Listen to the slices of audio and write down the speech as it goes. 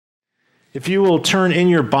If you will turn in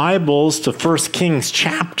your Bibles to 1 Kings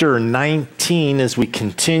chapter 19 as we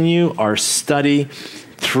continue our study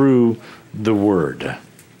through the Word.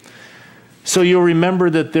 So you'll remember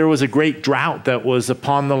that there was a great drought that was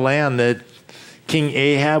upon the land, that King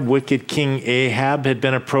Ahab, wicked King Ahab, had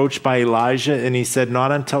been approached by Elijah, and he said,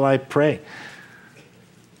 "Not until I pray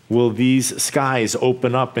will these skies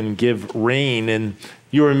open up and give rain." And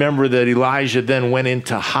you remember that Elijah then went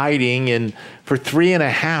into hiding, and for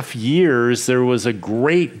 3.5 years there was a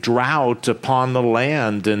great drought upon the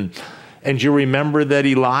land. And you remember that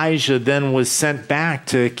Elijah then was sent back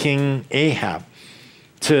to King Ahab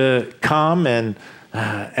to come and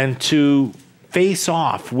to face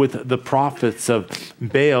off with the prophets of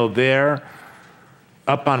Baal there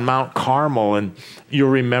up on Mount Carmel. And you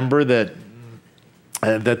remember that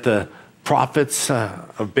the prophets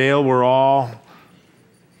of Baal were all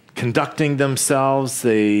conducting themselves.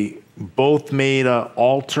 They both made an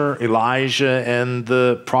altar, Elijah and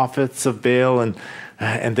the prophets of Baal,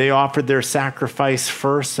 and they offered their sacrifice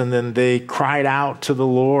first, and then they cried out to the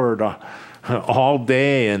Lord all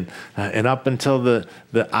day and up until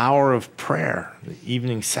the hour of prayer, the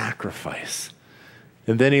evening sacrifice.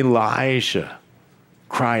 And then Elijah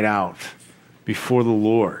cried out before the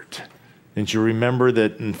Lord. And you remember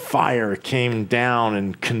that fire came down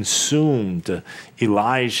and consumed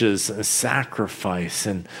Elijah's sacrifice.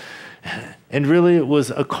 And really it was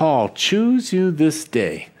a call. Choose you this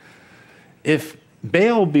day. If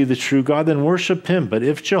Baal be the true God, then worship him. But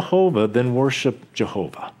if Jehovah, then worship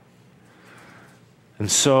Jehovah. And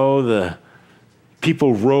so the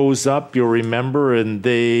people rose up, you'll remember, and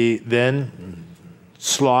they then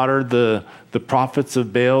slaughtered the prophets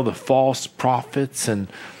of Baal, the false prophets.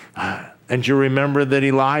 And you remember that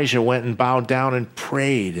Elijah went and bowed down and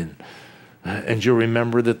prayed. And you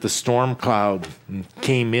remember that the storm cloud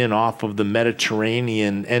came in off of the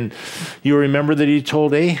Mediterranean. And you remember that he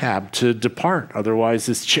told Ahab to depart. Otherwise,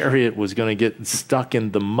 his chariot was going to get stuck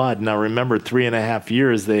in the mud. Now, remember, 3.5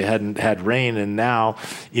 years they hadn't had rain. And now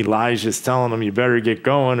Elijah's telling them, you better get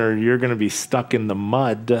going or you're going to be stuck in the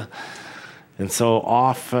mud. And so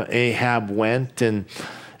off Ahab went. And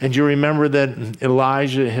you remember that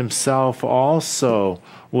Elijah himself also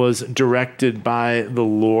was directed by the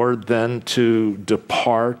Lord then to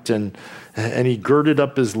depart, and he girded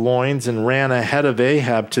up his loins and ran ahead of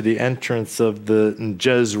Ahab to the entrance of the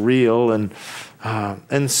Jezreel,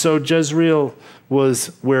 and so Jezreel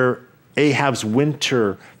was where Ahab's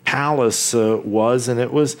winter palace was, and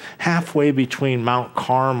it was halfway between Mount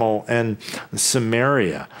Carmel and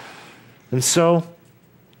Samaria. And so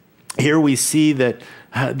here we see that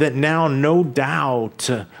now, no doubt,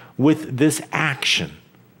 with this action,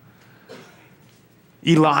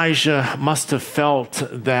 Elijah must have felt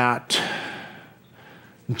that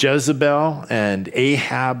Jezebel and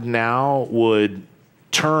Ahab now would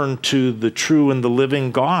turn to the true and the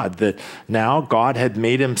living God, that now God had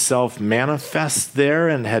made himself manifest there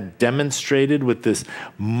and had demonstrated with this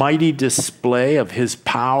mighty display of his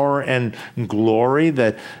power and glory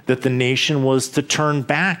that the nation was to turn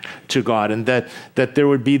back to God, and that there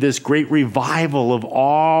would be this great revival of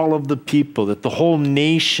all of the people, that the whole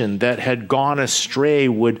nation that had gone astray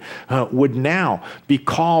would now be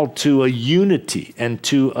called to a unity and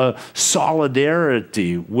to a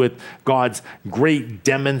solidarity with God's great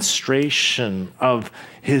demonstration of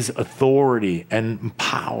his authority and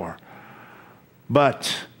power.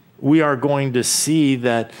 But we are going to see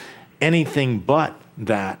that anything but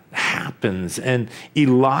that happens, and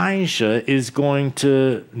Elijah is going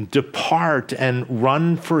to depart and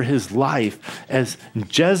run for his life as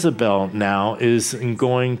Jezebel now is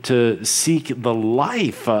going to seek the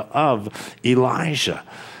life of Elijah.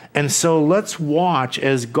 And so let's watch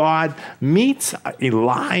as God meets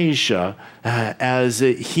Elijah as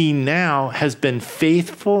he now has been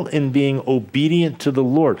faithful in being obedient to the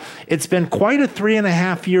Lord. It's been quite a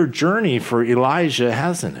 3.5-year journey for Elijah,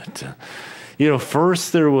 hasn't it? You know,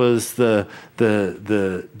 first there was the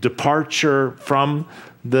departure from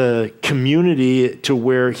the community to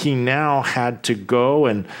where he now had to go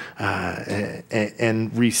and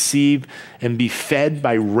receive and be fed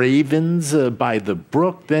by ravens by the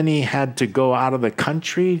brook. Then he had to go out of the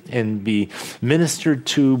country and be ministered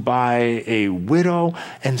to by a widow.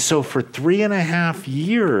 And so for 3.5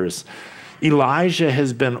 years, Elijah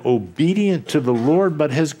has been obedient to the Lord,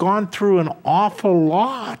 but has gone through an awful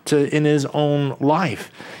lot in his own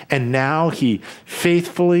life. And now he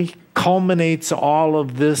faithfully culminates all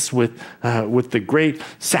of this with the great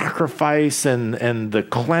sacrifice and the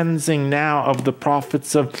cleansing now of the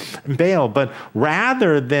prophets of Baal. But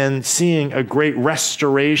rather than seeing a great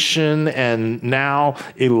restoration and now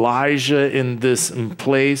Elijah in this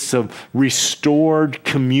place of restored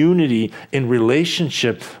community in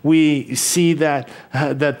relationship, we see that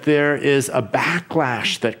there is a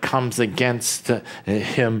backlash that comes against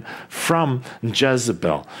him from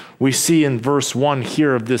Jezebel. We see in verse 1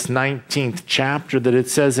 here of this 19th chapter that it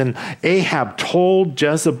says, "And Ahab told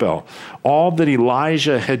Jezebel all that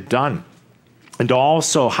Elijah had done, and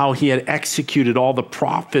also how he had executed all the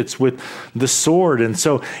prophets with the sword." And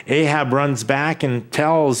so Ahab runs back and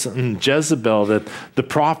tells Jezebel that the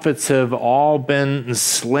prophets have all been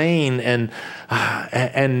slain. And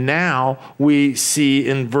now we see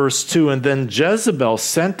in verse 2, "And then Jezebel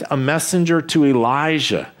sent a messenger to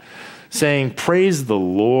Elijah, saying, 'Praise the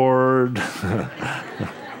Lord.'"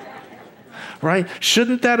 Right?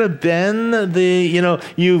 Shouldn't that have been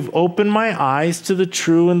you've opened my eyes to the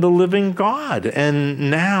true and the living God,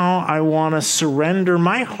 and now I want to surrender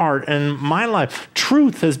my heart and my life.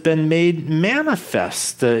 Truth has been made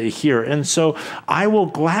manifest here, and so I will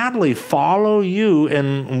gladly follow you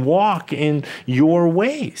and walk in your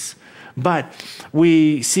ways. But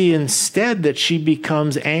we see instead that she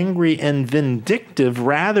becomes angry and vindictive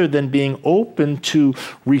rather than being open to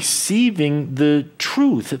receiving the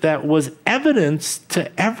truth that was evidenced to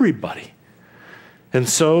everybody. And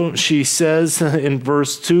so she says in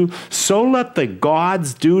verse 2, "So let the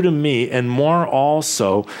gods do to me, and more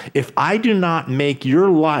also, if I do not make your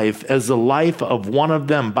life as the life of one of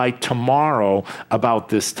them by tomorrow about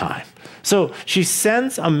this time." So she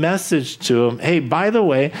sends a message to him. Hey, by the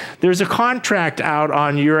way, there's a contract out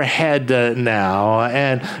on your head now,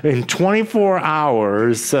 and in 24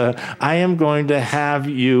 hours, I am going to have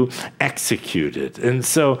you executed. And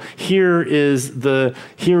so here is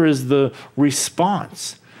the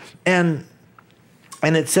response. And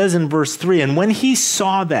it says in verse 3, "And when he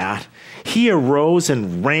saw that, he arose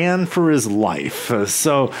and ran for his life."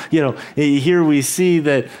 So, here we see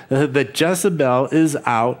that Jezebel is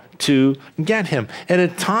out to get him at a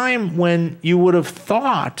time when you would have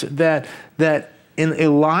thought that in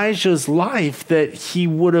Elijah's life that he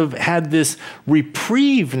would have had this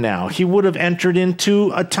reprieve now. He would have entered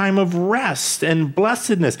into a time of rest and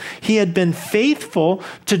blessedness. He had been faithful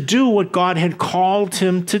to do what God had called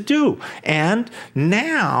him to do. And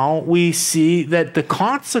now we see that the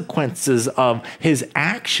consequences of his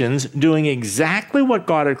actions doing exactly what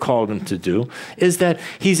God had called him to do is that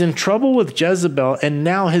he's in trouble with Jezebel, and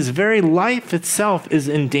now his very life itself is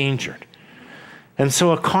endangered. And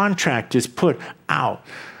so a contract is put out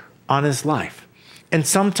on his life. And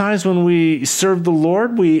sometimes when we serve the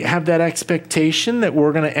Lord, we have that expectation that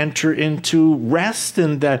we're going to enter into rest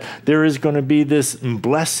and that there is going to be this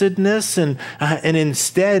blessedness. And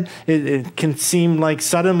instead, it can seem like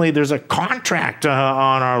suddenly there's a contract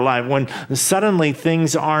on our life when suddenly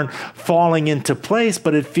things aren't falling into place,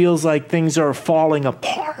 but it feels like things are falling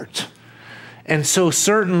apart. And so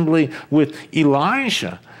certainly with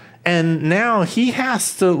Elijah, and now he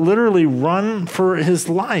has to literally run for his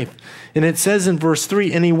life. And it says in verse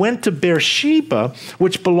 3, "And he went to Beersheba,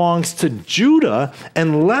 which belongs to Judah,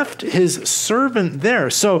 and left his servant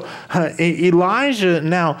there." So Elijah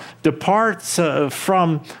now departs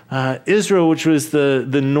from Israel, which was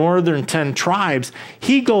the northern 10 tribes.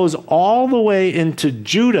 He goes all the way into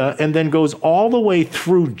Judah and then goes all the way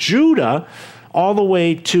through Judah all the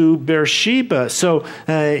way to Beersheba. So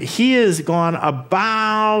he has gone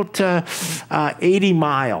about 80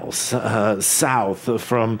 miles south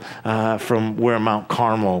from where Mount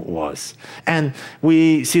Carmel was. And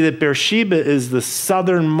we see that Beersheba is the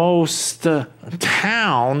southernmost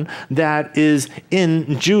town that is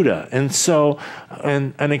in Judah. And so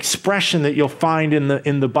an expression that you'll find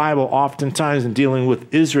in the Bible oftentimes in dealing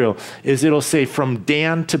with Israel is it'll say from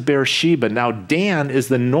Dan to Beersheba. Now Dan is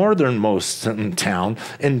the northernmost town,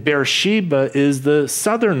 and Beersheba is the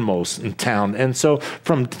southernmost town. And so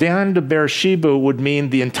from Dan to Beersheba would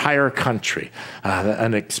mean the entire country,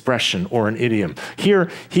 an expression or an idiom. Here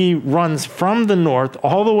he runs from the north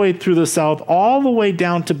all the way through the south, all the way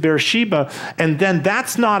down to Beersheba, and then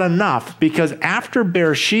that's not enough, because after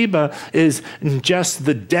Beersheba is just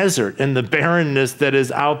the desert and the barrenness that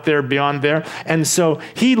is out there beyond there. And so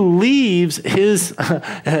he leaves his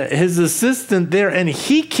assistant there, and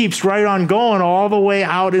he keeps right on going all the way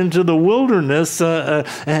out into the wilderness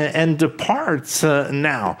and departs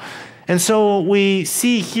now. And so we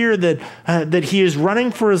see here that he is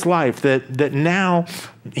running for his life, that now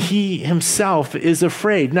he himself is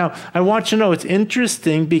afraid. Now, I want you to know it's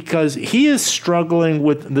interesting because he is struggling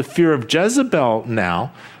with the fear of Jezebel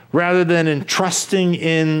now, rather than in trusting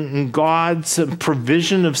in God's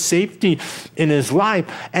provision of safety in his life.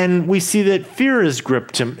 And we see that fear has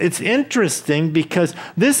gripped him. It's interesting because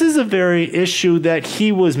this is a very issue that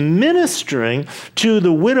he was ministering to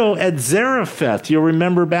the widow at Zarephath. You'll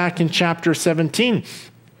remember back in chapter 17,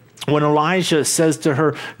 when Elijah says to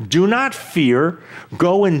her, "Do not fear,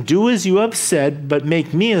 go and do as you have said, but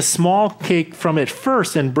make me a small cake from it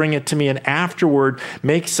first and bring it to me, and afterward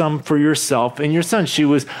make some for yourself and your son." She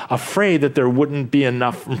was afraid that there wouldn't be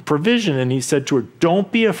enough provision, and he said to her,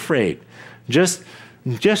 "Don't be afraid.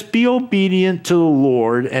 Just be obedient to the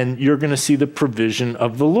Lord, and you're going to see the provision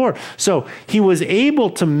of the Lord." So he was able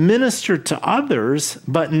to minister to others,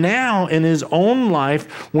 but now in his own life,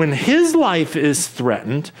 when his life is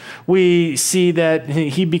threatened, we see that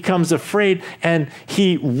he becomes afraid and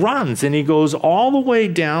he runs, and he goes all the way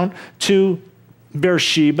down to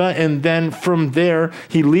Beersheba, and then from there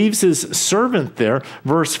he leaves his servant there.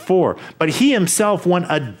 Verse 4, "But he himself went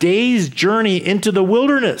a day's journey into the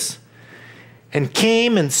wilderness, and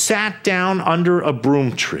came and sat down under a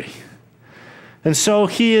broom tree." And so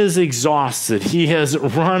he is exhausted. He has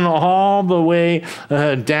run all the way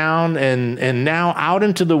down and now out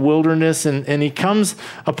into the wilderness, and he comes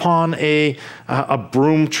upon a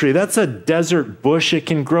broom tree. That's a desert bush. It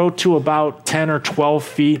can grow to about 10 or 12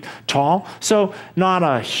 feet tall. So not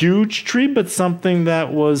a huge tree, but something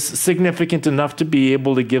that was significant enough to be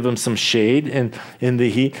able to give him some shade in the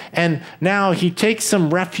heat. And now he takes some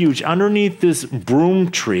refuge underneath this broom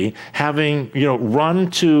tree, having run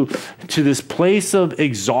to this place of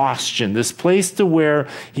exhaustion, this place to where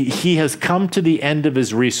he has come to the end of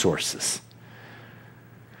his resources.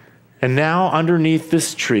 And now underneath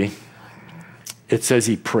this tree, it says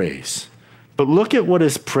he prays. But look at what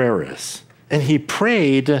his prayer is. And he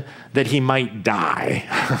prayed that he might die.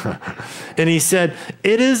 And he said,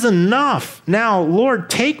 "It is enough. Now, Lord,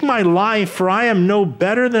 take my life, for I am no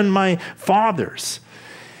better than my fathers."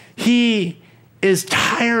 He is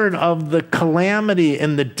tired of the calamity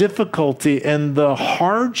and the difficulty and the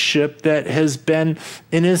hardship that has been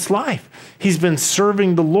in his life. He's been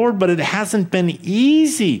serving the Lord, but it hasn't been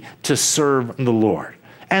easy to serve the Lord.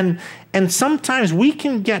 And sometimes we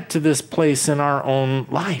can get to this place in our own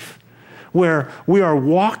life where we are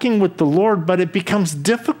walking with the Lord, but it becomes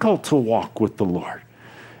difficult to walk with the Lord.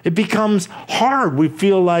 It becomes hard. We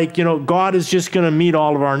feel like, God is just going to meet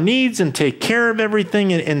all of our needs and take care of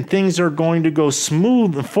everything, and things are going to go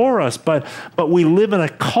smooth for us. But we live in a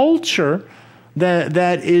culture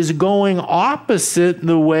that is going opposite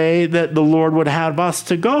the way that the Lord would have us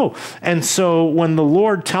to go. And so when the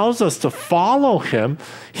Lord tells us to follow him,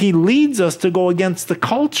 he leads us to go against the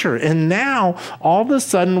culture. And now all of a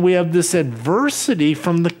sudden we have this adversity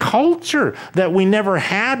from the culture that we never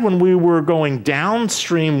had when we were going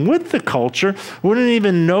downstream with the culture. We didn't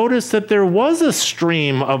even notice that there was a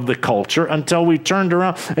stream of the culture until we turned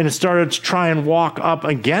around and started to try and walk up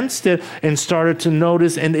against it and started to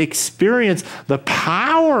notice and experience the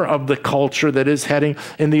power of the culture that is heading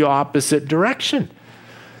in the opposite direction.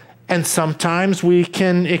 And sometimes we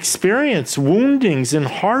can experience woundings and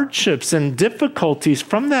hardships and difficulties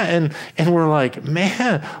from that. And we're like,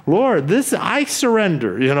 man, Lord, I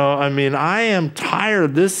surrender. I am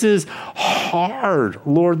tired. This is hard.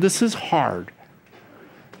 Lord, this is hard.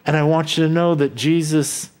 And I want you to know that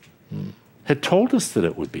Jesus had told us that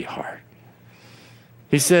it would be hard.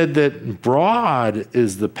 He said that broad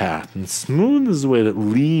is the path and smooth is the way that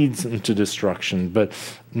leads into destruction, but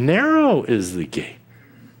narrow is the gate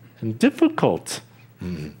and difficult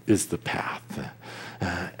is the path.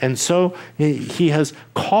 And so he has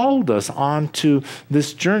called us onto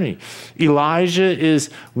this journey. Elijah is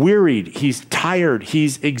wearied. He's tired.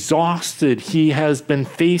 He's exhausted. He has been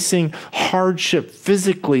facing hardship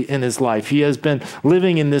physically in his life. He has been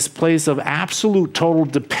living in this place of absolute total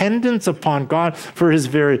dependence upon God for his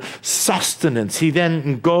very sustenance. He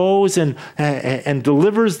then goes and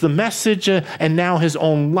delivers the message, and now his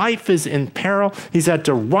own life is in peril. He's had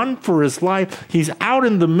to run for his life. He's out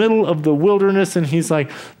in the middle of the wilderness, and he's like,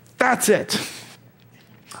 that's it.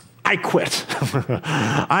 I quit.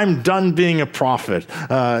 I'm done being a prophet.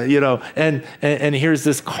 And here's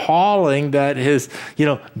this calling that has,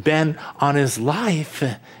 been on his life,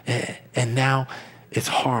 and now it's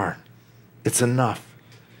hard. It's enough.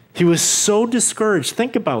 He was so discouraged.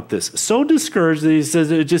 Think about this. So discouraged that he says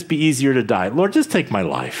it would just be easier to die. Lord, just take my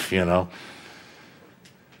life, And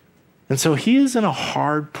so he is in a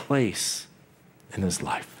hard place in his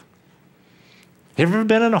life. You ever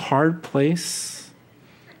been in a hard place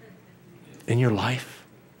in your life?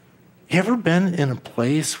 You ever been in a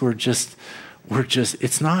place where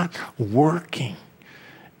it's not working?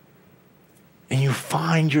 And you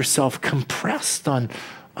find yourself compressed on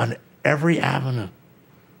every avenue.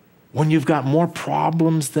 When you've got more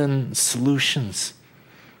problems than solutions,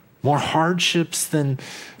 more hardships than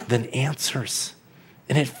answers.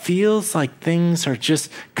 And it feels like things are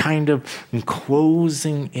just kind of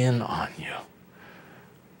closing in on you.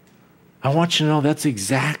 I want you to know that's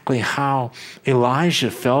exactly how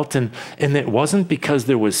Elijah felt. And it wasn't because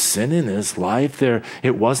there was sin in his life.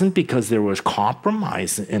 It wasn't because there was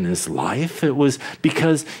compromise in his life. It was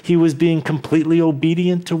because he was being completely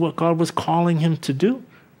obedient to what God was calling him to do.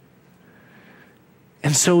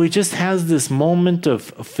 And so he just has this moment of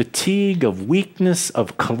fatigue, of weakness,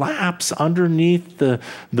 of collapse underneath the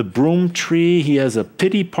broom tree. He has a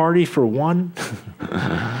pity party for one.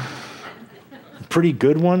 Pretty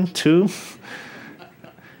good one, too.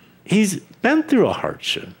 He's been through a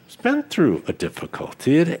hardship. He's been through a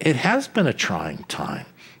difficulty. It has been a trying time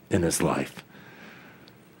in his life.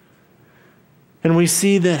 And we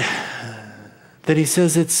see that he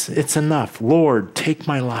says, it's enough. Lord, take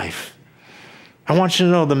my life. I want you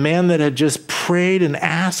to know the man that had just prayed and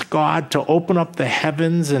asked God to open up the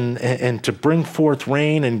heavens and to bring forth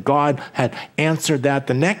rain, and God had answered that.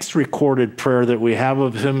 The next recorded prayer that we have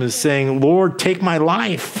of him is saying, Lord, take my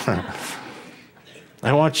life.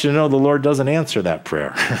 I want you to know the Lord doesn't answer that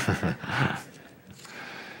prayer.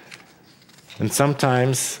 And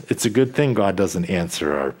sometimes it's a good thing God doesn't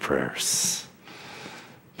answer our prayers.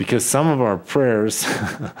 Because some of our prayers,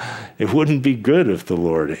 it wouldn't be good if the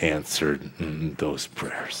Lord answered those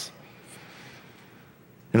prayers.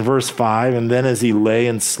 In verse 5, and then as he lay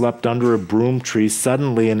and slept under a broom tree,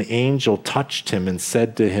 suddenly an angel touched him and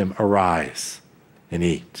said to him, arise and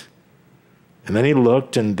eat. And then he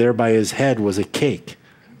looked, and there by his head was a cake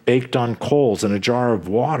baked on coals and a jar of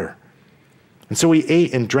water. And so he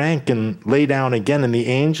ate and drank and lay down again. And the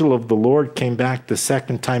angel of the Lord came back the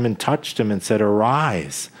second time and touched him and said,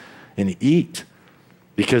 arise and eat,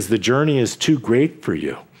 because the journey is too great for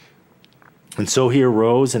you. And so he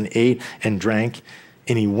arose and ate and drank,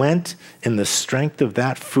 and he went in the strength of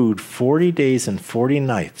that food 40 days and 40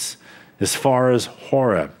 nights, as far as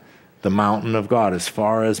Horeb, the mountain of God, as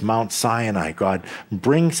far as Mount Sinai. God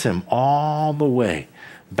brings him all the way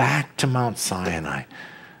back to Mount Sinai,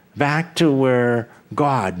 back to where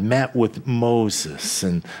God met with Moses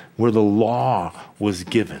and where the law was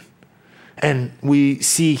given. And we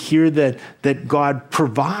see here that God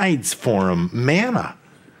provides for him manna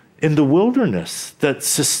in the wilderness that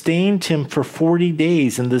sustained him for 40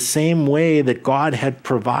 days in the same way that God had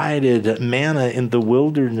provided manna in the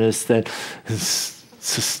wilderness that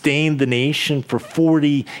sustained the nation for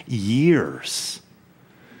 40 years.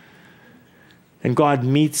 And God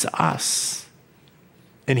meets us,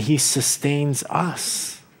 and he sustains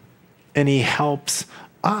us, and he helps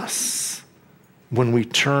us when we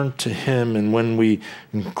turn to him and when we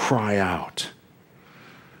cry out.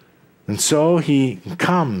 And so he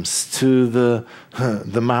comes to the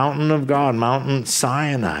mountain of God, Mount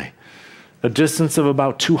Sinai, a distance of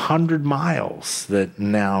about 200 miles that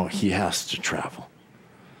now he has to travel.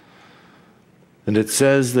 And it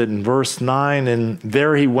says that in verse 9, and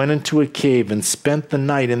there he went into a cave and spent the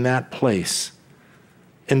night in that place.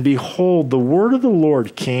 And behold, the word of the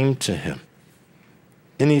Lord came to him.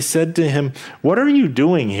 And he said to him, what are you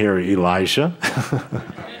doing here, Elijah?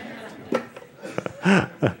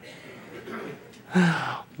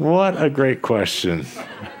 What a great question.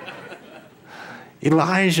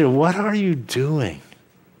 Elijah, what are you doing?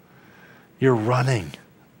 You're running.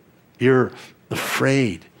 You're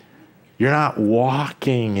afraid. You're not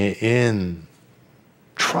walking in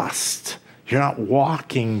trust. You're not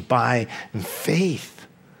walking by faith.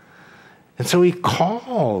 And so he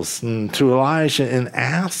calls to Elijah and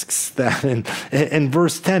asks that. And in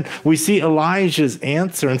verse 10, we see Elijah's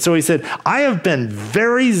answer. And so he said, I have been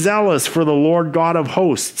very zealous for the Lord God of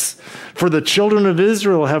hosts. For the children of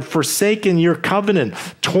Israel have forsaken your covenant,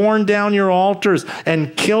 torn down your altars,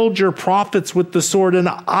 and killed your prophets with the sword. And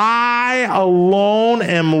I alone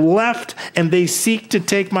am left, and they seek to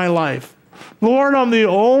take my life. Lord, I'm the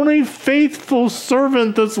only faithful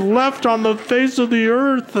servant that's left on the face of the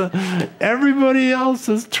earth. Everybody else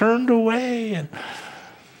has turned away.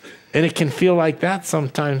 And it can feel like that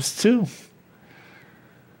sometimes too.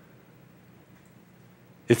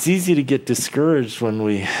 It's easy to get discouraged when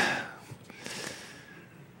we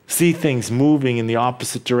see things moving in the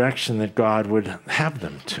opposite direction that God would have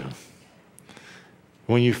them to.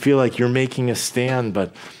 When you feel like you're making a stand,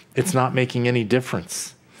 but it's not making any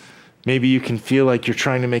difference. Maybe you can feel like you're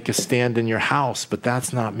trying to make a stand in your house, but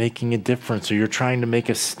that's not making a difference. Or you're trying to make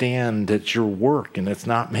a stand at your work, and it's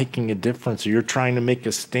not making a difference. Or you're trying to make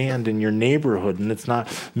a stand in your neighborhood, and it's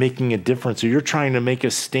not making a difference. Or you're trying to make a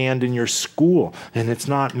stand in your school, and it's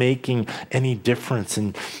not making any difference.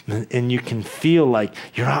 And you can feel like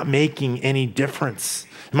you're not making any difference.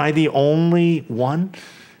 Am I the only one?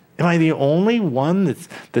 Am I the only one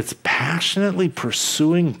that's passionately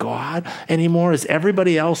pursuing God anymore? Is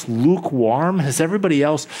everybody else lukewarm? Has everybody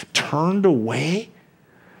else turned away?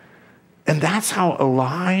 And that's how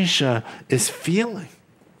Elijah is feeling.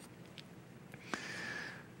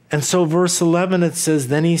 And so verse 11, it says,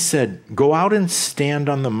 then he said, go out and stand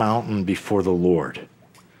on the mountain before the Lord.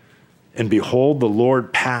 And behold, the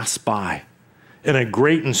Lord passed by. And a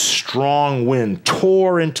great and strong wind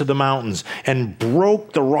tore into the mountains and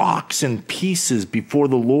broke the rocks in pieces before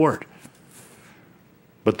the Lord.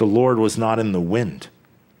 But the Lord was not in the wind.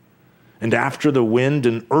 And after the wind,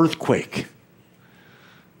 an earthquake.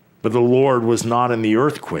 But the Lord was not in the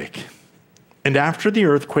earthquake. And after the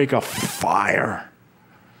earthquake, a fire.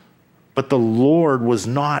 But the Lord was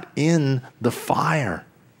not in the fire.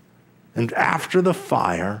 And after the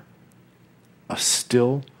fire, a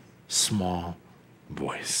still small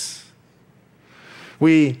voice.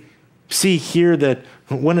 We see here that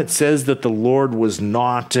when it says that the Lord was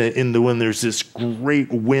not in the wind, there's this great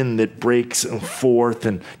wind that breaks forth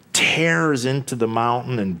and tears into the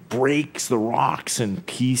mountain and breaks the rocks in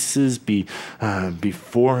pieces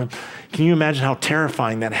before him. Can you imagine how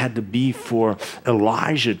terrifying that had to be for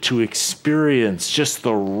Elijah to experience just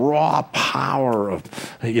the raw power of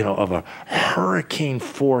a hurricane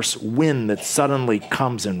force wind that suddenly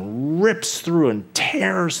comes and rips through and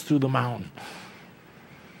tears through the mountain?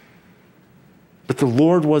 But the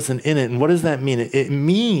Lord wasn't in it. And what does that mean? It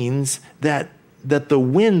means that the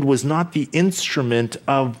wind was not the instrument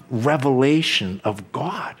of revelation of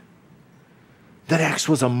God. That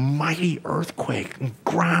actually was a mighty earthquake, and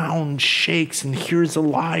ground shakes, and here's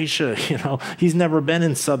Elijah. He's never been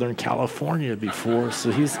in Southern California before,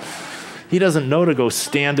 so he doesn't know to go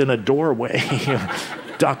stand in a doorway,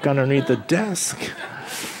 duck underneath a desk.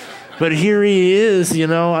 But here he is, he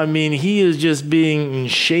is just being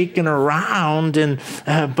shaken around, and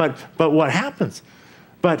but what happens?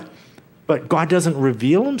 But God doesn't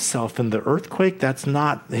reveal himself in the earthquake. That's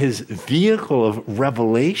not his vehicle of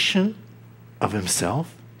revelation of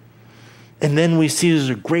himself. And then we see there's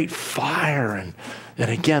a great fire, and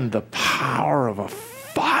again, the power of a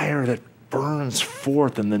fire that burns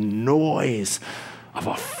forth, and the noise of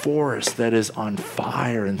a forest that is on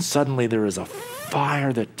fire, and suddenly there is a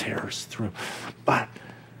fire that tears through. But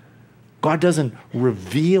God doesn't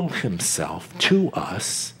reveal himself to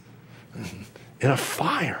us in a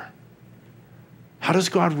fire. How does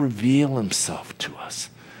God reveal himself to us?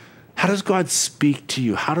 How does God speak to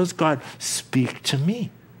you? How does God speak to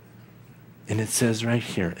me? And it says right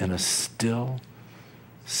here, in a still,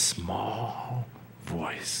 small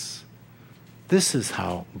voice. This is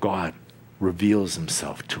how God reveals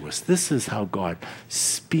himself to us. This is how God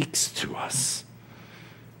speaks to us.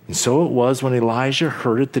 And so it was when Elijah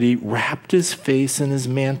heard it that he wrapped his face in his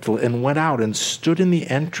mantle and went out and stood in the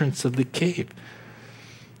entrance of the cave.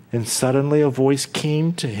 And suddenly a voice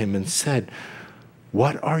came to him and said,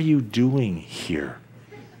 "What are you doing here,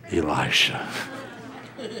 Elisha?"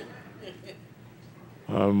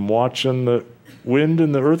 I'm watching the wind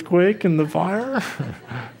and the earthquake and the fire.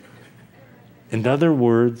 In other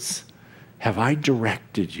words, have I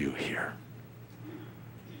directed you here?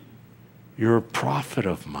 You're a prophet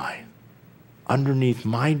of mine, underneath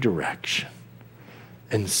my direction.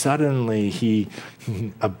 And suddenly he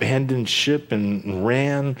abandoned ship and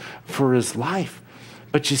ran for his life.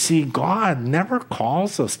 But you see, God never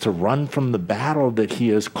calls us to run from the battle that he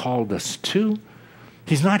has called us to.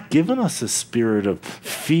 He's not given us a spirit of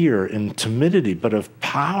fear and timidity, but of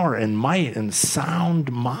power and might and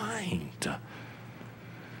sound mind.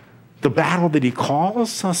 The battle that he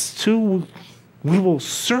calls us to, we will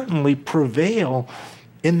certainly prevail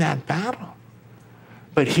in that battle.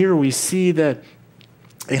 But here we see that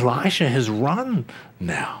Elisha has run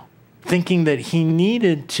now, thinking that he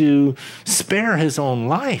needed to spare his own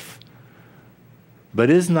life. But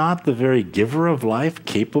is not the very giver of life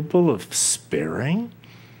capable of sparing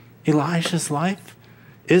Elisha's life?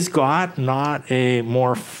 Is God not a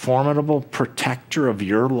more formidable protector of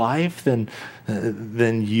your life than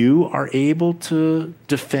you are able to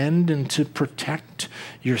defend and to protect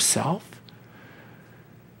yourself?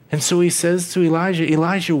 And so he says to Elijah,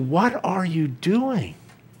 "Elijah, what are you doing?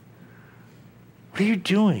 What are you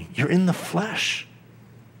doing? You're in the flesh.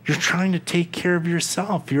 You're trying to take care of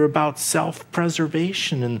yourself. You're about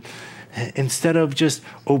self-preservation and instead of just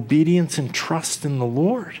obedience and trust in the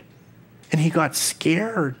Lord. And he got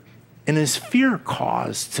scared, and his fear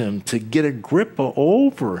caused him to get Agrippa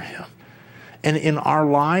over him. And in our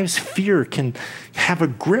lives, fear can have a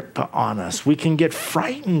grip on us. We can get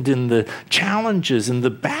frightened in the challenges and the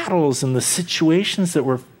battles and the situations that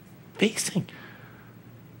we're facing.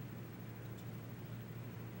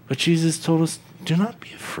 But Jesus told us, do not be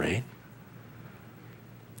afraid.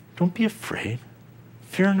 Don't be afraid.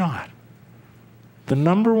 Fear not. The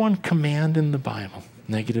number one command in the Bible,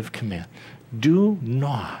 negative command, do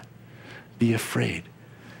not be afraid.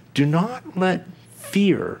 Do not let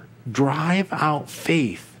fear drive out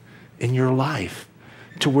faith in your life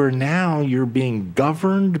to where now you're being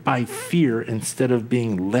governed by fear instead of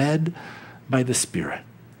being led by the Spirit.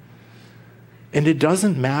 And it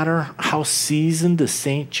doesn't matter how seasoned a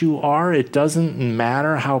saint you are. It doesn't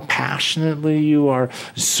matter how passionately you are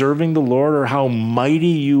serving the Lord or how mighty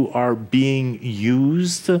you are being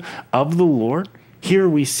used of the Lord. Here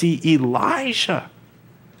we see Elijah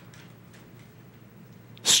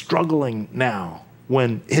struggling now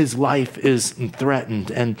when his life is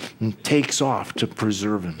threatened and takes off to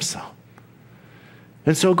preserve himself.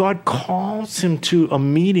 And so God calls him to a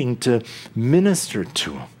meeting to minister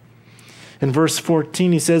to him. In verse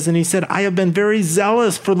 14, he says, and he said, I have been very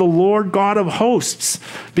zealous for the Lord God of hosts,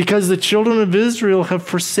 because the children of Israel have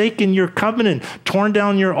forsaken your covenant, torn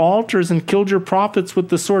down your altars, and killed your prophets with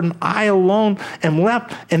the sword, and I alone am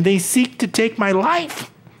left, and they seek to take my life.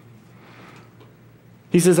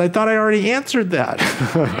 He says, I thought I already answered that.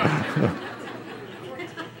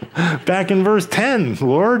 Back in verse 10,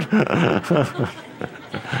 Lord.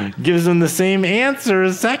 Gives him the same answer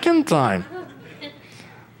a second time.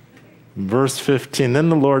 Verse 15, then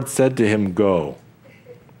the Lord said to him, go.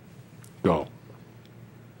 Go.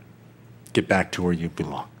 Get back to where you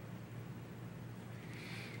belong.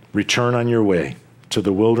 Return on your way to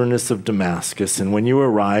the wilderness of Damascus, and when you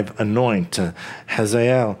arrive, anoint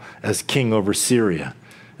Hazael as king over Syria.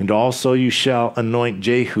 And also you shall anoint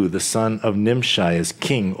Jehu, the son of Nimshi, as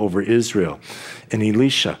king over Israel, and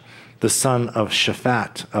Elisha, the son of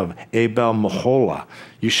Shaphat of Abel-Meholah,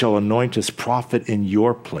 you shall anoint as prophet in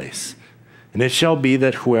your place. And it shall be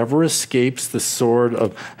that whoever escapes the sword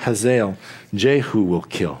of Hazael, Jehu will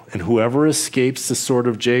kill. And whoever escapes the sword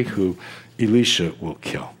of Jehu, Elisha will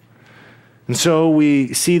kill. And so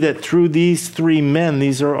we see that through these three men,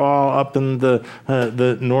 these are all up in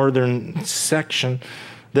the northern section,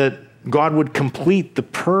 that God would complete the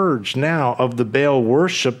purge now of the Baal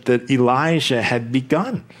worship that Elijah had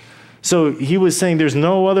begun. So he was saying there's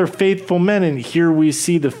no other faithful men, and here we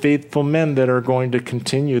see the faithful men that are going to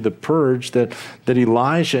continue the purge that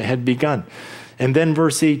Elijah had begun. And then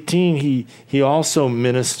verse 18, he also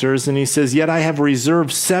ministers, and he says, yet I have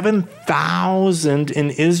reserved 7,000 in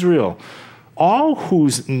Israel, all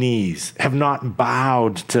whose knees have not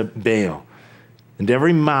bowed to Baal, and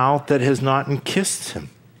every mouth that has not kissed him.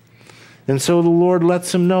 And so the Lord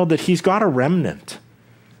lets him know that he's got a remnant.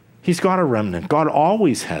 He's got a remnant. God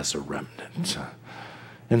always has a remnant.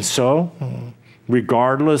 And so,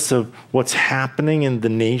 regardless of what's happening in the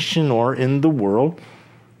nation or in the world,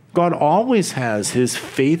 God always has his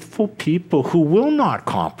faithful people who will not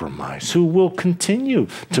compromise, who will continue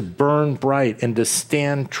to burn bright and to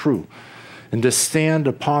stand true and to stand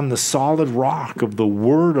upon the solid rock of the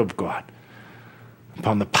Word of God,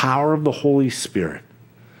 upon the power of the Holy Spirit,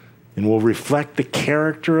 and will reflect the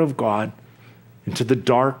character of God into the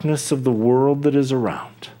darkness of the world that is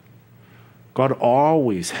around. God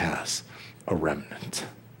always has a remnant.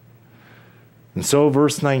 And so,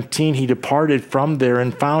 verse 19, he departed from there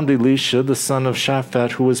and found Elisha, the son of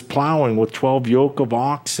Shaphat, who was plowing with 12 yoke of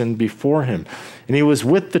oxen before him. And he was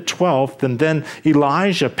with the 12th, and then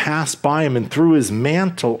Elijah passed by him and threw his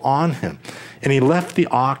mantle on him. And he left the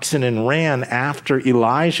oxen and ran after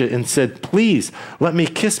Elijah and said, please, let me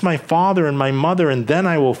kiss my father and my mother, and then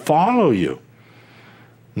I will follow you.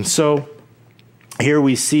 And so here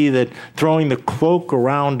we see that throwing the cloak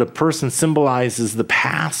around a person symbolizes the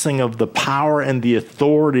passing of the power and the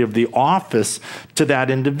authority of the office to that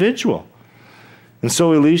individual. And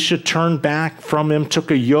so Elisha turned back from him, took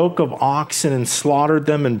a yoke of oxen and slaughtered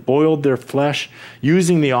them and boiled their flesh,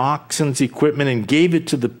 using the oxen's equipment, and gave it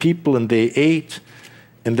to the people, and they ate.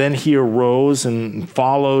 And then he arose and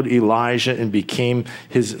followed Elijah and became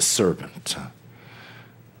his servant.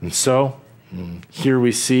 And so here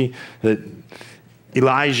we see that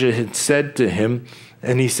Elijah had said to him,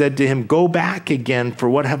 and he said to him, go back again, for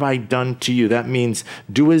what have I done to you? That means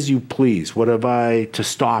do as you please. What have I to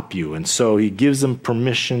stop you? And so he gives him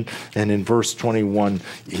permission, and in verse 21,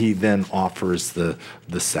 he then offers the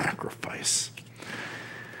sacrifice.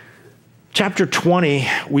 Chapter 20,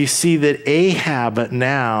 we see that Ahab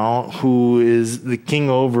now, who is the king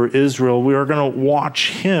over Israel, we are going to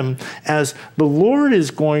watch him as the Lord is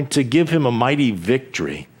going to give him a mighty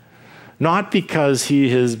victory. Not because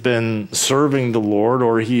he has been serving the Lord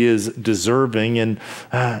or he is deserving.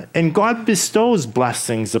 And God bestows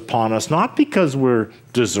blessings upon us, not because we're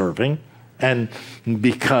deserving and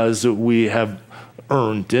because we have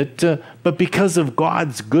earned it, but because of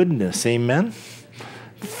God's goodness. Amen?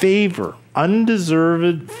 Favor,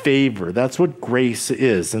 undeserved favor. That's what grace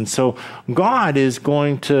is. And so God is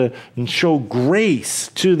going to show grace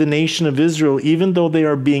to the nation of Israel, even though they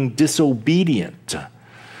are being disobedient.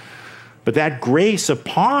 But that grace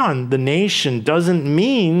upon the nation doesn't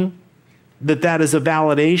mean that that is a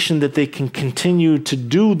validation that they can continue to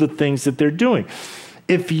do the things that they're doing.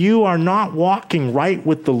 If you are not walking right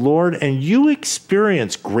with the Lord and you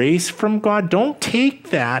experience grace from God, don't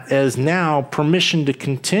take that as now permission to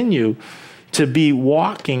continue to be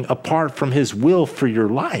walking apart from His will for your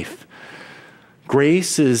life.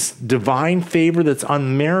 Grace is divine favor that's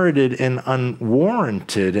unmerited and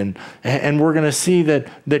unwarranted. And we're going to see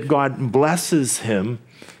that God blesses him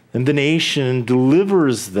and the nation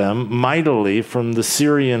delivers them mightily from the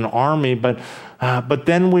Syrian army. But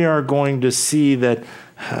then we are going to see that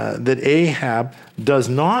Ahab does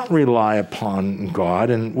not rely upon God,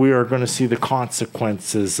 and we are going to see the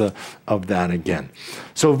consequences of that again.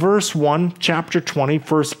 So verse 1, chapter 20,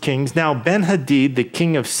 1 Kings. Now Ben-Hadad, the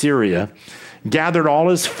king of Syria, gathered all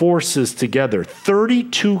his forces together.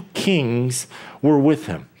 32 kings were with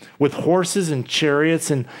him, with horses and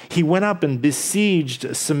chariots, and he went up and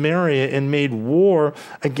besieged Samaria and made war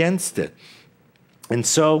against it. And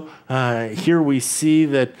so here we see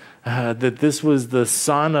that this was the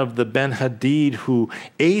son of the Ben-Hadad who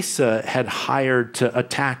Asa had hired to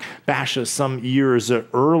attack Baasha some years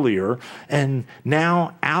earlier. And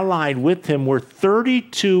now allied with him were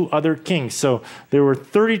 32 other kings. So there were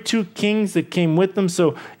 32 kings that came with them.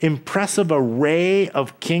 So impressive array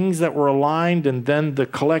of kings that were aligned. And then the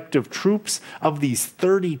collective troops of these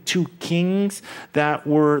 32 kings that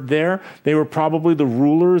were there, they were probably the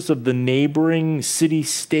rulers of the neighboring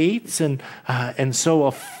city-states. And so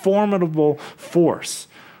a formidable force.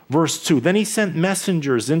 Verse 2, then he sent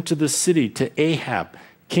messengers into the city to Ahab,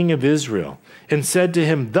 king of Israel, and said to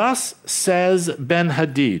him, thus says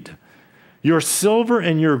Ben-Hadad, your silver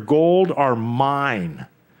and your gold are mine.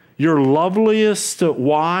 Your loveliest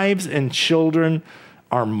wives and children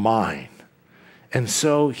are mine. And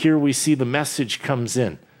so here we see the message comes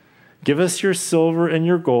in. Give us your silver and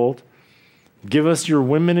your gold. Give us your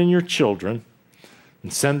women and your children,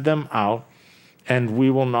 and send them out, and we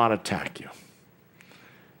will not attack you.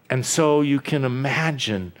 And so you can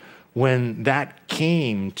imagine when that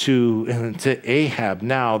came to Ahab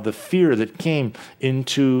now, the fear that came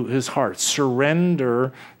into his heart.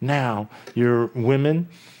 Surrender now your women,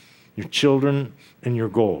 your children, and your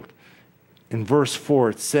gold. In verse 4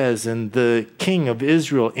 it says, and the king of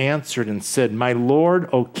Israel answered and said, my lord,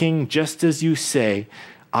 O king, just as you say,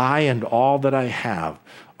 I and all that I have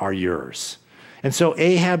are yours. And so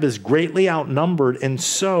Ahab is greatly outnumbered, and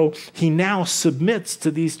so he now submits to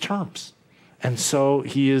these terms. And so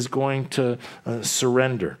he is going to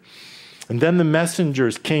surrender. And then the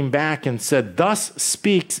messengers came back and said, thus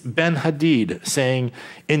speaks Ben-Hadad, saying,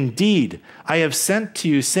 indeed, I have sent to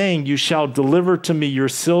you, saying, you shall deliver to me your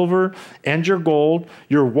silver and your gold,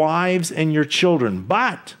 your wives and your children.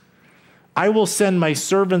 But I will send my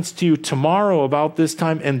servants to you tomorrow about this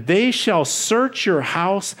time, and they shall search your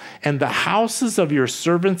house and the houses of your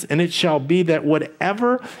servants, and it shall be that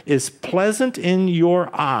whatever is pleasant in your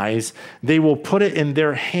eyes, they will put it in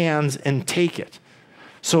their hands and take it.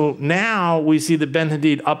 So now we see that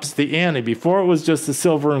Ben-Hadad ups the ante. Before it was just the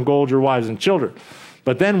silver and gold, your wives and children.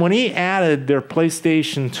 But then when he added their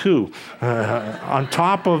PlayStation 2 on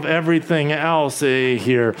top of everything else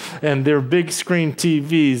here and their big screen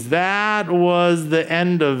TVs, that was the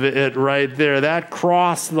end of it right there. That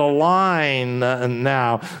crossed the line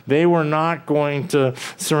now. They were not going to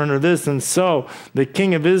surrender this. And so the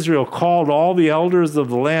king of Israel called all the elders of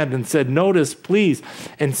the land and said, notice, please,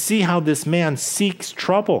 and see how this man seeks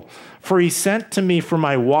trouble. For he sent to me for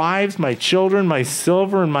my wives, my children, my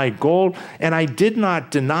silver, and my gold, and I did not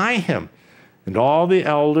deny him. And all the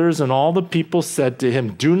elders and all the people said to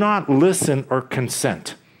him, do not listen or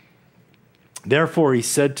consent. Therefore he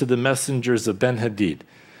said to the messengers of Ben-Hadad,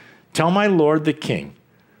 Tell my lord the king,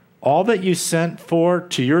 all that you sent for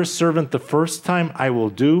to your servant the first time I will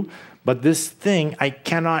do, but this thing I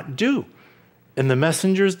cannot do. And the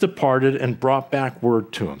messengers departed and brought back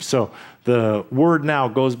word to him. So the word now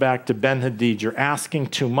goes back to Ben-Hadad. You're asking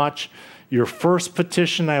too much. Your first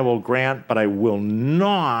petition I will grant, but I will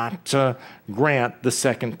not grant the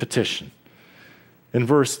second petition. In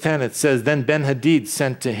verse 10 it says, Then Ben-Hadad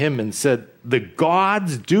sent to him and said, The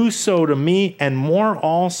gods do so to me and more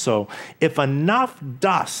also, if enough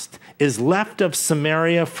dust is left of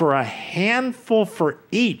Samaria for a handful for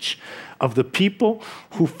each of the people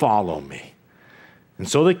who follow me. And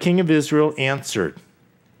so the king of Israel answered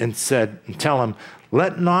and said, Tell him,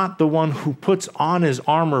 let not the one who puts on his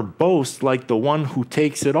armor boast like the one who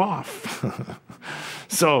takes it off.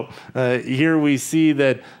 So here we see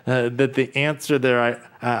that the answer there,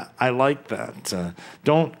 I like that.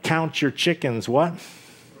 Don't count your chickens, what?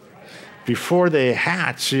 Before they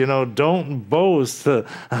hatch, don't boast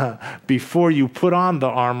before you put on the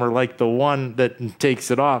armor like the one that takes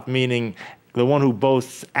it off, meaning the one who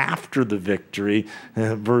boasts after the victory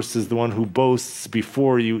versus the one who boasts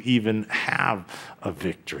before you even have a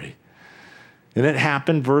victory. And it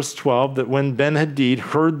happened, verse 12, that when Ben-Hadad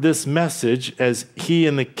heard this message as he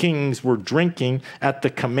and the kings were drinking at the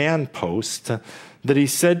command post, that he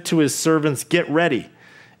said to his servants, Get ready.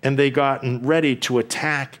 And they got ready to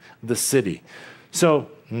attack the city. So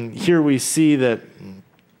here we see that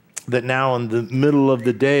now in the middle of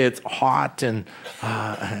the day it's hot, and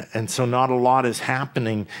so not a lot is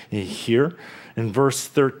happening here. In verse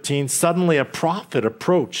 13, suddenly a prophet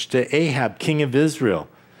approached to Ahab, king of Israel,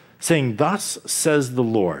 saying, Thus says the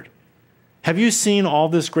Lord, have you seen all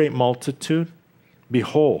this great multitude?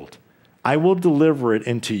 Behold, I will deliver it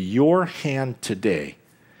into your hand today,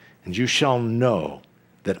 and you shall know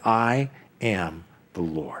that I am the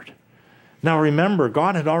Lord. Now remember,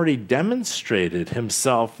 God had already demonstrated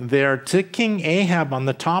himself there to King Ahab on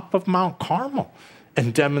the top of Mount Carmel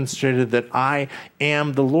and demonstrated that I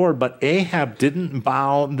am the Lord. But Ahab didn't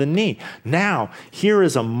bow the knee. Now, here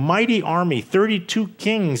is a mighty army. 32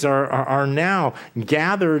 kings are now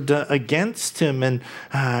gathered against him.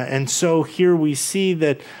 And so here we see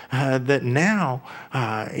that now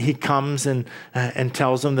he comes and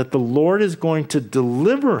tells them that the Lord is going to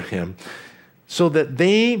deliver him so that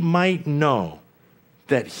they might know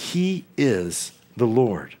that he is the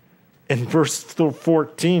Lord. In verse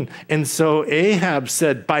 14, and so Ahab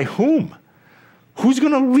said, By whom? Who's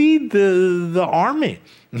going to lead the army?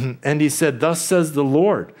 And he said, Thus says the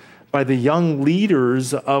Lord, by the young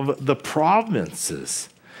leaders of the provinces.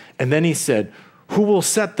 And then he said, Who will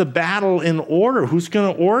set the battle in order? Who's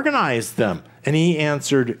going to organize them? And he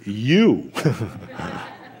answered, You.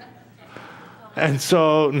 And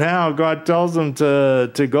so now God tells them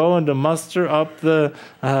to go and to muster up the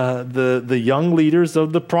young leaders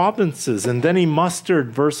of the provinces. And then he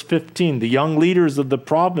mustered, verse 15, the young leaders of the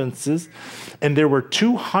provinces, and there were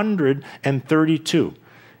 232.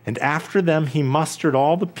 And after them he mustered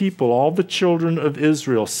all the people, all the children of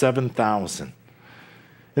Israel, 7,000.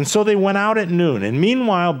 And so they went out at noon. And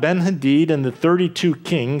meanwhile, Ben-Hadad and the 32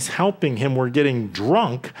 kings helping him were getting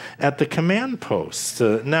drunk at the command post.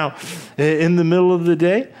 Now, in the middle of the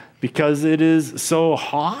day, because it is so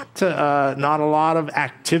hot, not a lot of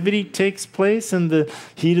activity takes place in the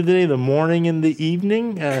heat of the day. The morning and the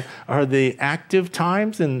evening are the active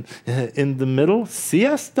times, and in the middle,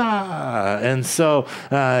 siesta. And so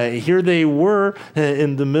here they were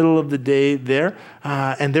in the middle of the day there,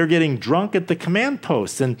 and they're getting drunk at the command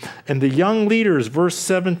post. And the young leaders, verse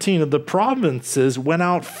 17, of the provinces went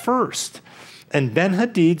out first, and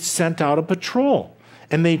Ben-Hadad sent out a patrol.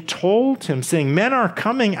 And they told him, saying, Men are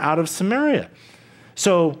coming out of Samaria.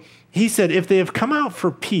 So he said, If they have come out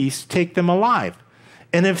for peace, take them alive.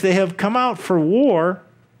 And if they have come out for war,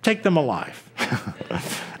 take them alive.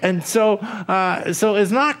 And so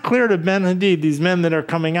it's not clear to Ben-Hadad, these men that are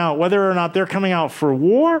coming out, whether or not they're coming out for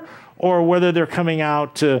war or whether they're coming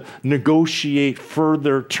out to negotiate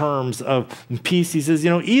further terms of peace. He says,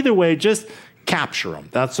 either way, just capture them.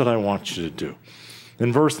 That's what I want you to do.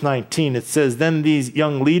 In verse 19, it says, Then these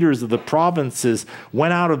young leaders of the provinces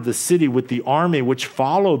went out of the city with the army which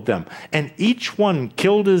followed them, and each one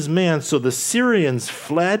killed his man. So the Syrians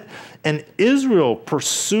fled, and Israel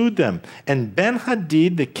pursued them. And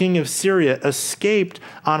Ben-Hadad, the king of Syria, escaped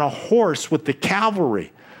on a horse with the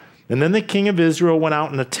cavalry. And then the king of Israel went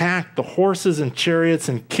out and attacked the horses and chariots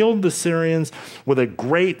and killed the Syrians with a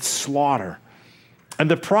great slaughter. And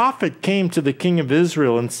the prophet came to the king of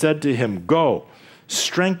Israel and said to him, Go,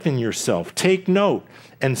 strengthen yourself, take note,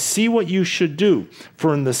 and see what you should do.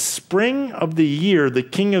 For in the spring of the year, the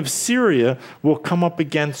king of Syria will come up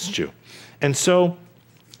against you. And so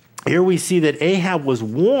here we see that Ahab was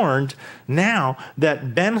warned now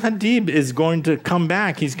that Ben-Hadad is going to come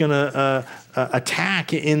back. He's going to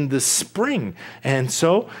attack in the spring. And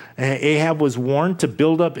so Ahab was warned to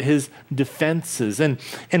build up his defenses. And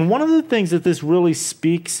one of the things that this really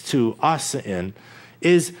speaks to us in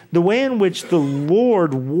is the way in which the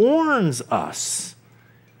Lord warns us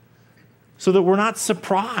so that we're not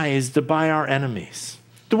surprised by our enemies.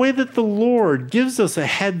 The way that the Lord gives us a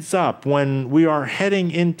heads up when we are heading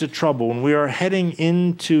into trouble, when we are heading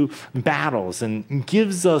into battles, and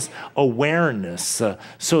gives us awareness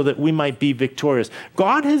so that we might be victorious.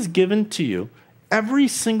 God has given to you every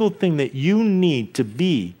single thing that you need to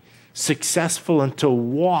be successful and to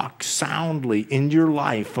walk soundly in your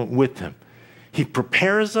life with Him. He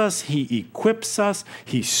prepares us, He equips us,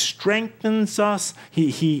 He strengthens us,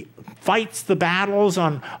 He fights the battles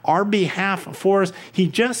on our behalf for us. He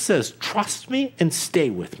just says, trust me and stay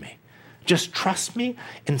with me. Just trust me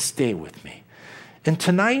and stay with me. And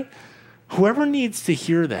tonight, whoever needs to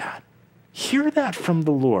hear that from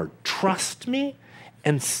the Lord. Trust me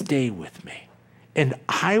and stay with me. And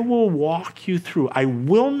I will walk you through. I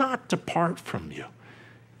will not depart from you.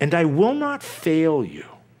 And I will not fail you.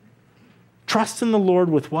 Trust in the Lord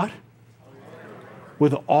with what?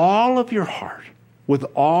 With all of your heart. With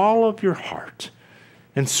all of your heart.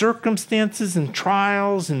 And circumstances and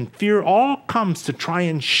trials and fear all comes to try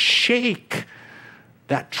and shake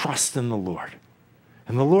that trust in the Lord.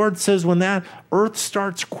 And the Lord says when that earth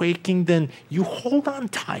starts quaking, then you hold on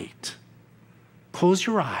tight. Close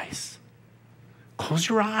your eyes. Close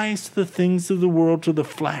your eyes to the things of the world, to the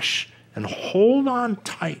flesh, and hold on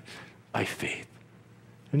tight by faith.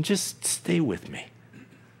 And just stay with me.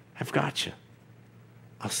 I've got you.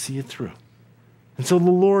 I'll see you through. And so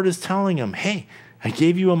the Lord is telling him, hey, I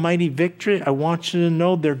gave you a mighty victory. I want you to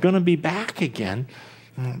know they're going to be back again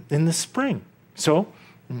in the spring. So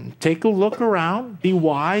take a look around. Be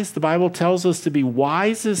wise. The Bible tells us to be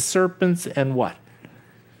wise as serpents and what?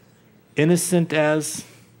 Innocent as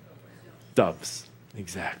doves.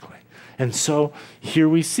 Exactly. And so here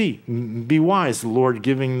we see, be wise, the Lord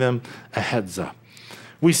giving them a heads up.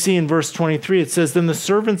 We see in verse 23, it says, then the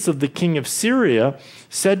servants of the king of Syria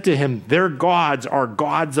said to him, their gods are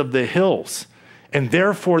gods of the hills, and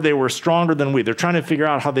therefore they were stronger than we. They're trying to figure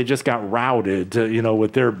out how they just got routed,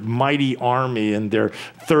 with their mighty army and their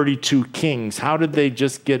 32 kings. How did they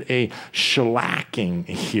just get a shellacking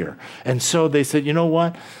here? And so they said, you know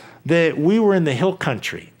what? We were in the hill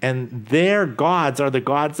country, and their gods are the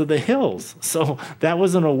gods of the hills. So that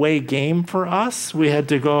was an away game for us. We had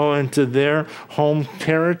to go into their home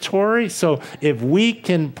territory. So if we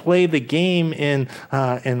can play the game in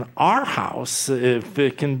our house, if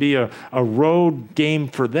it can be a road game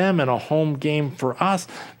for them and a home game for us,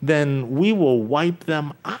 then we will wipe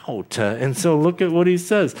them out. And so look at what he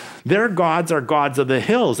says. Their gods are gods of the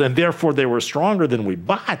hills, and therefore they were stronger than we.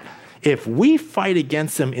 But if we fight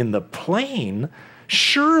against them in the plain,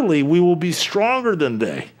 surely we will be stronger than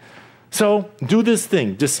they. So do this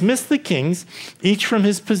thing. Dismiss the kings, each from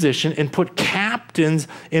his position, and put captains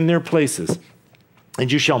in their places.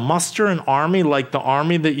 And you shall muster an army like the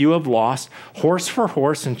army that you have lost, horse for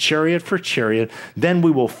horse and chariot for chariot. Then we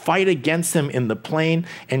will fight against them in the plain,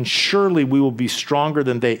 and surely we will be stronger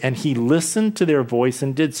than they. And he listened to their voice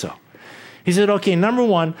and did so. He said, okay, number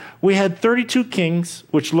one, we had 32 kings,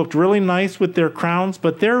 which looked really nice with their crowns,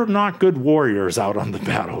 but they're not good warriors out on the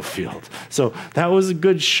battlefield. So that was a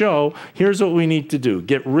good show. Here's what we need to do.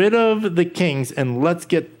 Get rid of the kings and let's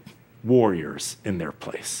get warriors in their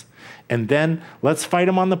place. And then let's fight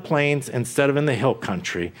them on the plains instead of in the hill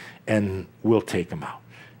country, and we'll take them out.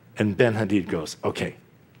 And Ben-Hadad goes, okay,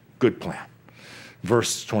 good plan.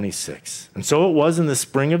 Verse 26. And so it was in the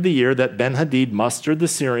spring of the year that Ben-Hadad mustered the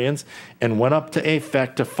Syrians and went up to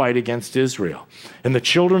Aphek to fight against Israel. And the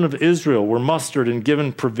children of Israel were mustered and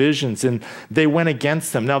given provisions, and they went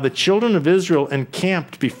against them. Now the children of Israel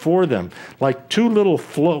encamped before them like two little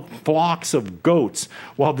flocks of goats,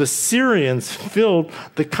 while the Syrians filled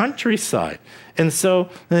the countryside. And so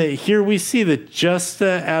here we see that just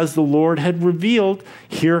as the Lord had revealed,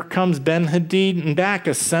 here comes Ben-Hadad back,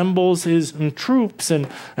 assembles his troops,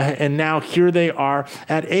 and now here they are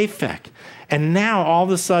at Aphek. And now all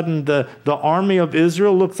of a sudden the army of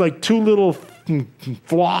Israel looks like two little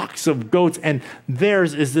flocks of goats, and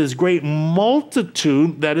theirs is this great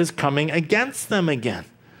multitude that is coming against them again.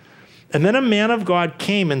 And then a man of God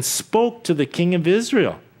came and spoke to the king of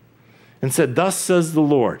Israel and said, thus says the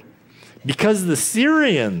Lord, because the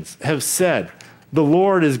Syrians have said, The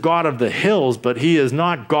Lord is God of the hills, but he is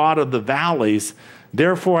not God of the valleys.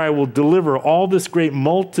 Therefore I will deliver all this great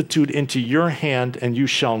multitude into your hand, and you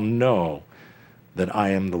shall know that I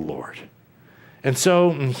am the Lord. And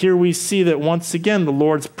so here we see that once again, the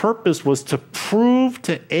Lord's purpose was to prove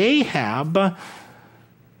to Ahab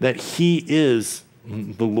that he is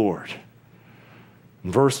the Lord.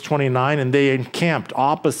 Verse 29, and they encamped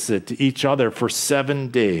opposite to each other for 7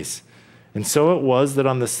 days. And so it was that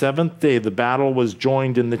on the 7th day the battle was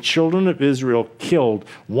joined, and the children of Israel killed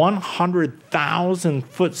 100,000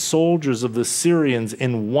 foot soldiers of the Syrians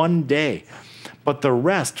in 1 day. But the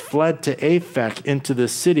rest fled to Aphek into the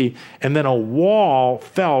city, and then a wall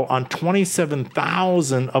fell on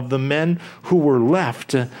 27,000 of the men who were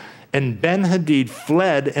left. And Ben-Hadad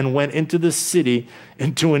fled and went into the city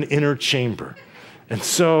into an inner chamber. And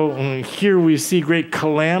so here we see great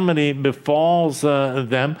calamity befalls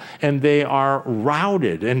them, and they are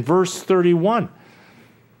routed. In verse 31,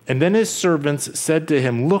 and then his servants said to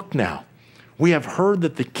him, look now, we have heard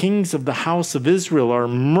that the kings of the house of Israel are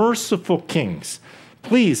merciful kings.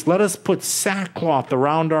 Please let us put sackcloth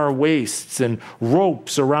around our waists and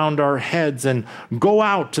ropes around our heads and go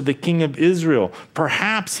out to the king of Israel.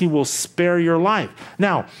 Perhaps he will spare your life.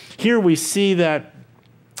 Now, here we see that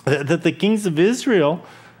the kings of Israel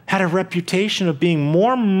had a reputation of being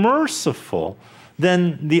more merciful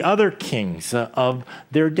than the other kings of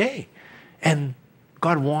their day. And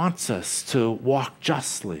God wants us to walk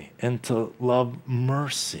justly and to love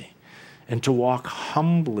mercy and to walk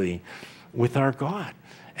humbly with our God.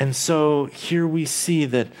 And so here we see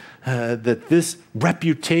that this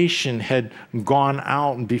reputation had gone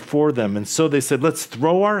out before them. And so they said, let's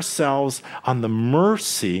throw ourselves on the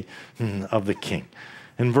mercy of the king.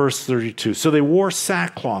 In verse 32, so they wore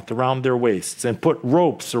sackcloth around their waists and put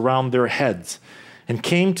ropes around their heads and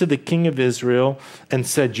came to the king of Israel and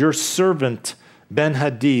said, your servant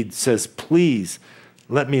Ben-Hadad says, please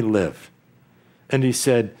let me live. And he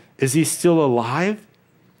said, is he still alive?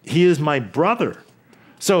 He is my brother.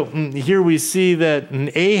 So here we see that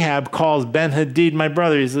Ahab calls Ben-Hadad my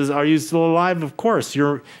brother. He says, are you still alive? Of course,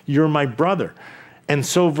 you're my brother. And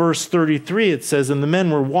so verse 33, it says, and the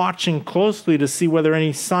men were watching closely to see whether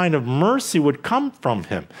any sign of mercy would come from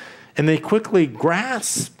him. And they quickly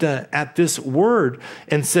grasped at this word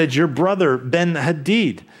and said, your brother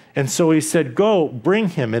Ben-Hadad. And so he said, go, bring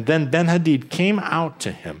him. And then Ben-Hadad came out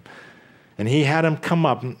to him, and he had him come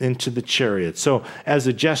up into the chariot. So as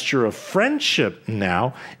a gesture of friendship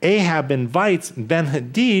now, Ahab invites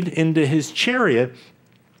Ben-Hadad into his chariot,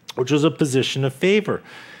 which was a position of favor.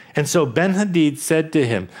 And so Ben-Hadad said to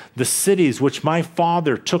him, the cities which my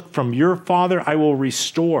father took from your father I will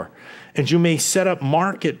restore, and you may set up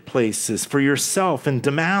marketplaces for yourself in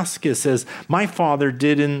Damascus as my father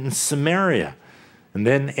did in Samaria. And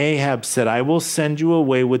then Ahab said, I will send you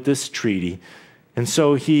away with this treaty. And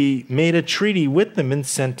so he made a treaty with them and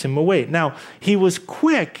sent him away. Now, he was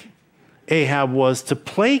quick, Ahab was, to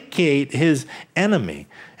placate his enemy.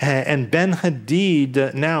 And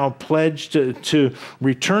Ben-Hadad now pledged to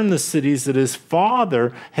return the cities that his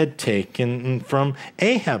father had taken from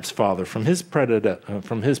Ahab's father, from his predecessor,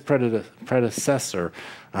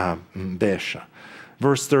 Baasha.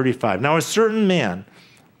 Verse 35, now a certain man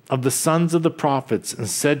of the sons of the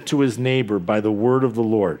prophets said to his neighbor by the word of the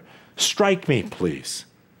Lord, strike me, please.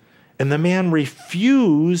 And the man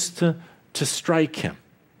refused to strike him.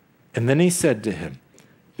 And then he said to him,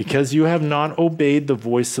 because you have not obeyed the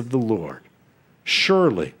voice of the Lord,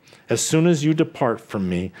 surely, as soon as you depart from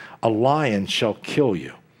me, a lion shall kill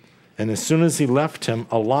you. And as soon as he left him,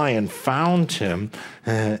 a lion found him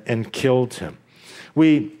and killed him.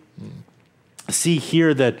 We see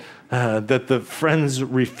here that the friend's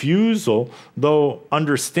refusal, though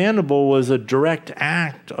understandable, was a direct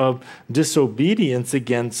act of disobedience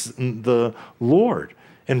against the Lord.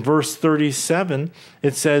 In verse 37,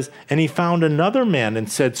 it says, and he found another man and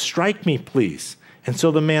said, strike me, please. And so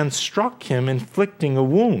the man struck him, inflicting a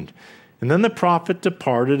wound. And then the prophet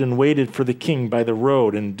departed and waited for the king by the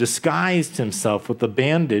road and disguised himself with a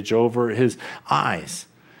bandage over his eyes.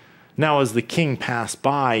 Now, as the king passed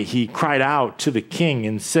by, he cried out to the king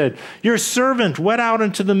and said, your servant went out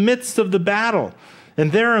into the midst of the battle.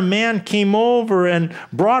 And there a man came over and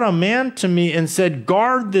brought a man to me and said,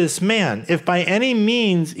 guard this man. If by any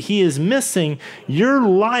means he is missing, your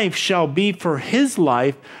life shall be for his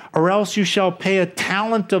life, or else you shall pay a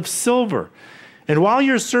talent of silver. And while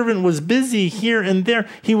your servant was busy here and there,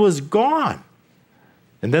 he was gone.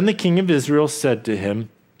 And then the king of Israel said to him,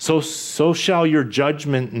 so shall your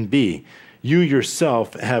judgment be. You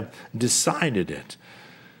yourself have decided it.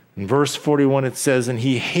 In verse 41 it says, and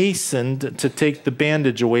he hastened to take the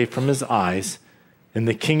bandage away from his eyes, And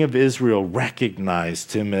the king of Israel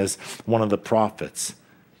recognized him as one of the prophets.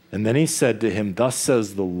 And then he said to him, "Thus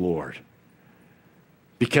says the Lord,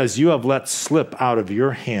 because you have let slip out of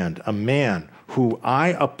your hand a man who I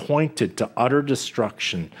appointed to utter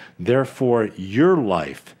destruction, therefore your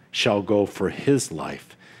life shall go for his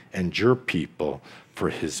life, and your people for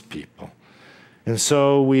his people." And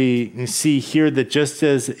so we see here that just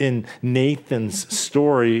as in Nathan's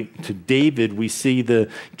story to David, we see the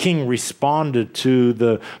king responded to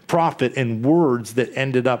the prophet in words that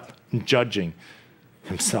ended up judging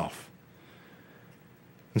himself.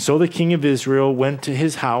 And so the king of Israel went to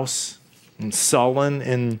his house, and sullen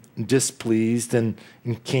and displeased, and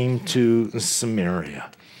came to Samaria.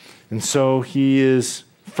 And so he is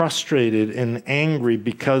frustrated and angry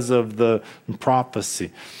because of the prophecy.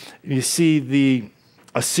 You see, the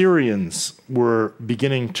Assyrians were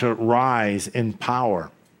beginning to rise in power.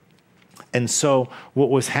 And so what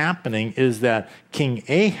was happening is that King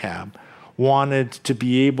Ahab wanted to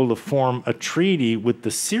be able to form a treaty with the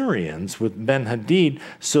Syrians, with Ben-Hadad,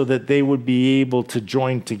 so that they would be able to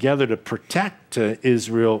join together to protect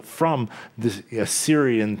Israel from the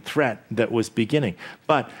Assyrian threat that was beginning.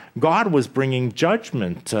 But God was bringing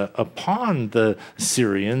judgment upon the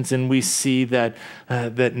Syrians, and we see that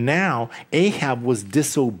now Ahab was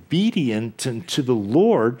disobedient to the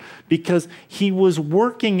Lord because he was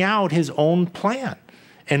working out his own plan.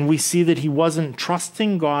 And we see that he wasn't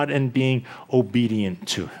trusting God and being obedient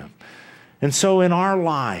to him. And so in our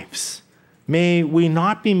lives, may we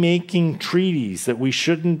not be making treaties that we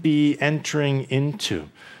shouldn't be entering into.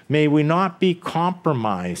 May we not be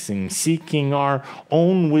compromising, seeking our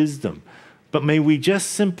own wisdom, but may we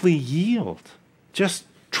just simply yield. Just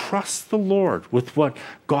trust the Lord with what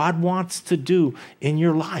God wants to do in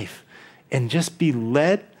your life and just be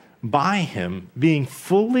led by him, being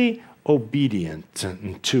fully obedient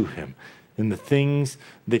to him in the things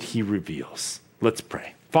that he reveals. Let's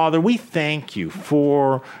pray. Father, we thank you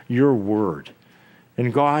for your word.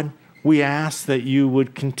 And God, we ask that you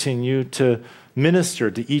would continue to minister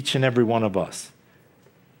to each and every one of us.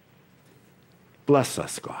 Bless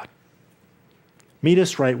us, God. Meet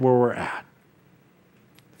us right where we're at.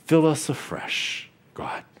 Fill us afresh,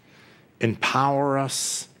 God. Empower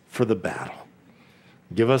us for the battle.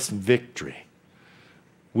 Give us victory.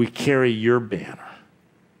 We carry your banner.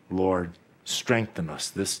 Lord, strengthen us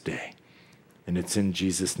this day. And it's in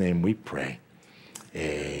Jesus' name we pray.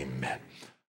 Amen.